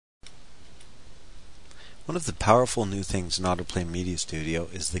One of the powerful new things in AutoPlay Media Studio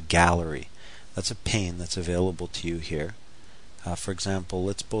is the gallery. That's a pane that's available to you here. For example,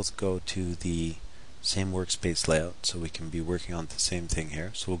 let's both go to the same workspace layout so we can be working on the same thing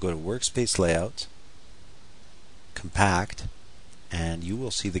here. So we'll go to Workspace Layouts, Compact, and you will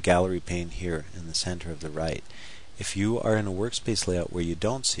see the gallery pane here in the center of the right. If you are in a workspace layout where you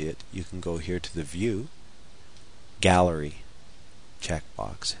don't see it, you can go here to the View, Gallery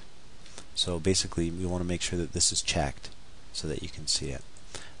checkbox. So basically we want to make sure that this is checked so that you can see it.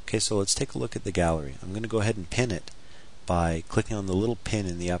 Okay, so let's take a look at the gallery. I'm going to go ahead and pin it by clicking on the little pin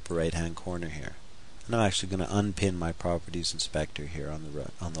in the upper right hand corner here. And I'm actually going to unpin my properties inspector here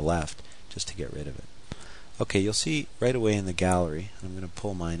on the left just to get rid of it. Okay, you'll see right away in the gallery, and I'm going to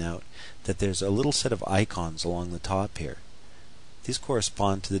pull mine out, that there's a little set of icons along the top here. These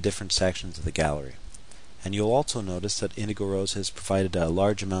correspond to the different sections of the gallery. And you'll also notice that Indigo Rose has provided a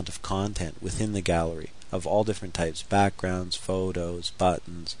large amount of content within the gallery of all different types, backgrounds, photos,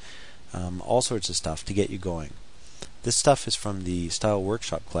 buttons, all sorts of stuff to get you going. This stuff is from the Style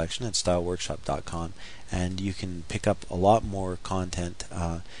Workshop collection at styleworkshop.com, and you can pick up a lot more content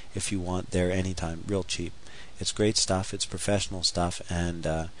if you want there anytime, real cheap. It's great stuff, it's professional stuff, and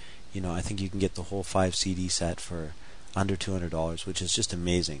I think you can get the whole 5 CD set for under $200, which is just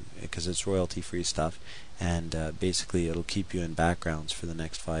amazing because it's royalty-free stuff, and basically it'll keep you in backgrounds for the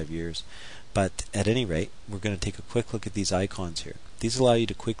next 5 years. But at any rate, we're going to take a quick look at these icons here. These allow you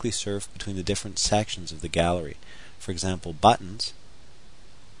to quickly surf between the different sections of the gallery. For example, buttons,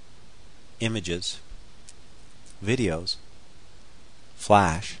 images, videos,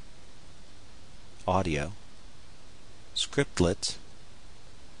 flash, audio, scriptlets,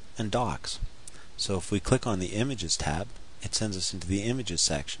 and docs. So if we click on the Images tab, it sends us into the Images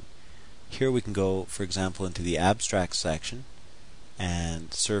section. Here we can go, for example, into the Abstract section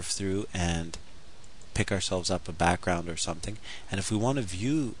and surf through and pick ourselves up a background or something. And if we want to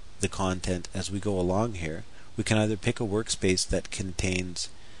view the content as we go along here, we can either pick a workspace that contains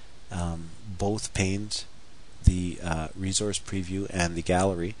both panes, the Resource Preview and the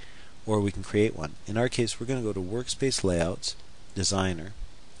Gallery, or we can create one. In our case, we're going to go to Workspace Layouts, Designer,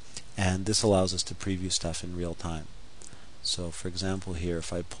 and this allows us to preview stuff in real time. So for example here,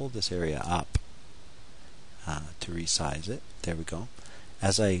 if I pull this area up to resize it, there we go.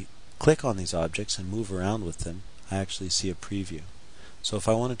 As I click on these objects and move around with them, I actually see a preview. So if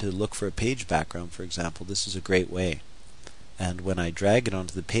I wanted to look for a page background, for example, this is a great way. And when I drag it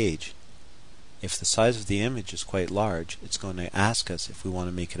onto the page, if the size of the image is quite large, it's going to ask us if we want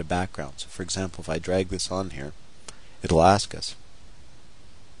to make it a background. So for example, if I drag this on here, it'll ask us.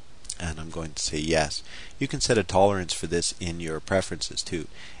 And I'm going to say yes. You can set a tolerance for this in your preferences too.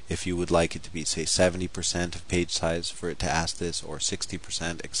 If you would like it to be, say, 70% of page size for it to ask this, or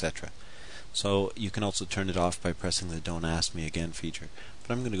 60%, etc. So you can also turn it off by pressing the Don't Ask Me Again feature.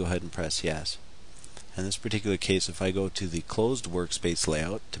 But I'm going to go ahead and press yes. In this particular case, if I go to the closed workspace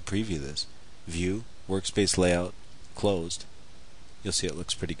layout to preview this, View, Workspace Layout, Closed, you'll see it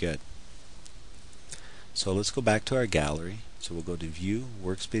looks pretty good. So let's go back to our gallery. So we'll go to View,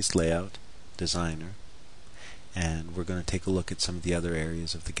 Workspace Layout, Designer, and we're going to take a look at some of the other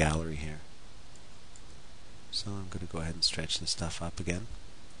areas of the gallery here. So I'm going to go ahead and stretch this stuff up again.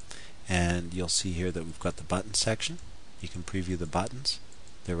 And you'll see here that we've got the button section. You can preview the buttons.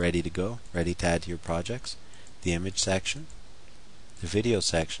 They're ready to go, ready to add to your projects. The image section, the video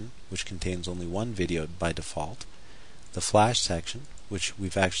section, which contains only one video by default. The flash section, which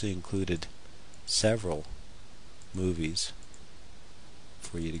we've actually included several movies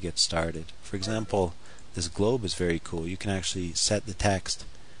for you to get started. For example, this globe is very cool. You can actually set the text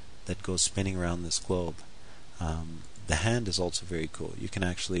that goes spinning around this globe. The hand is also very cool. You can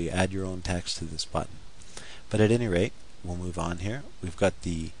actually add your own text to this button. But at any rate, we'll move on here. We've got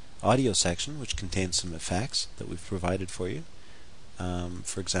the audio section, which contains some effects that we've provided for you.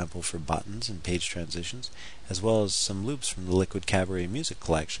 For example, for buttons and page transitions, as well as some loops from the Liquid Cabaret music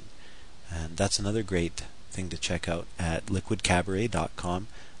collection. And that's another great thing to check out at liquidcabaret.com.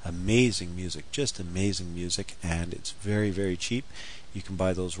 Amazing music, just amazing music, and it's very, very cheap. You can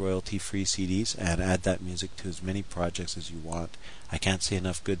buy those royalty-free CDs and add that music to as many projects as you want. I can't say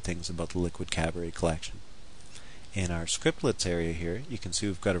enough good things about the Liquid Cabaret collection. In our scriptlets area here, you can see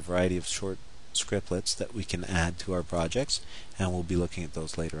we've got a variety of short scriptlets that we can add to our projects, and we'll be looking at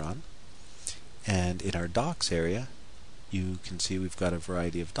those later on. And in our docs area, you can see we've got a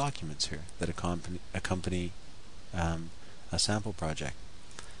variety of documents here that accompany a sample project.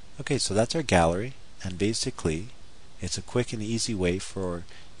 Okay, so that's our gallery, and basically it's a quick and easy way for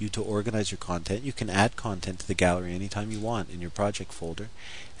you to organize your content. You can add content to the gallery anytime you want in your project folder,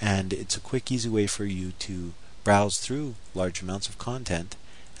 and it's a quick, easy way for you to browse through large amounts of content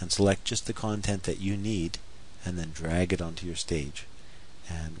and select just the content that you need and then drag it onto your stage.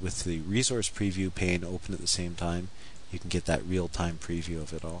 And with the resource preview pane open at the same time, you can get that real-time preview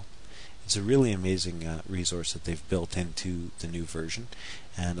of it all. It's a really amazing resource that they've built into the new version,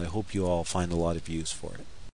 and I hope you all find a lot of use for it.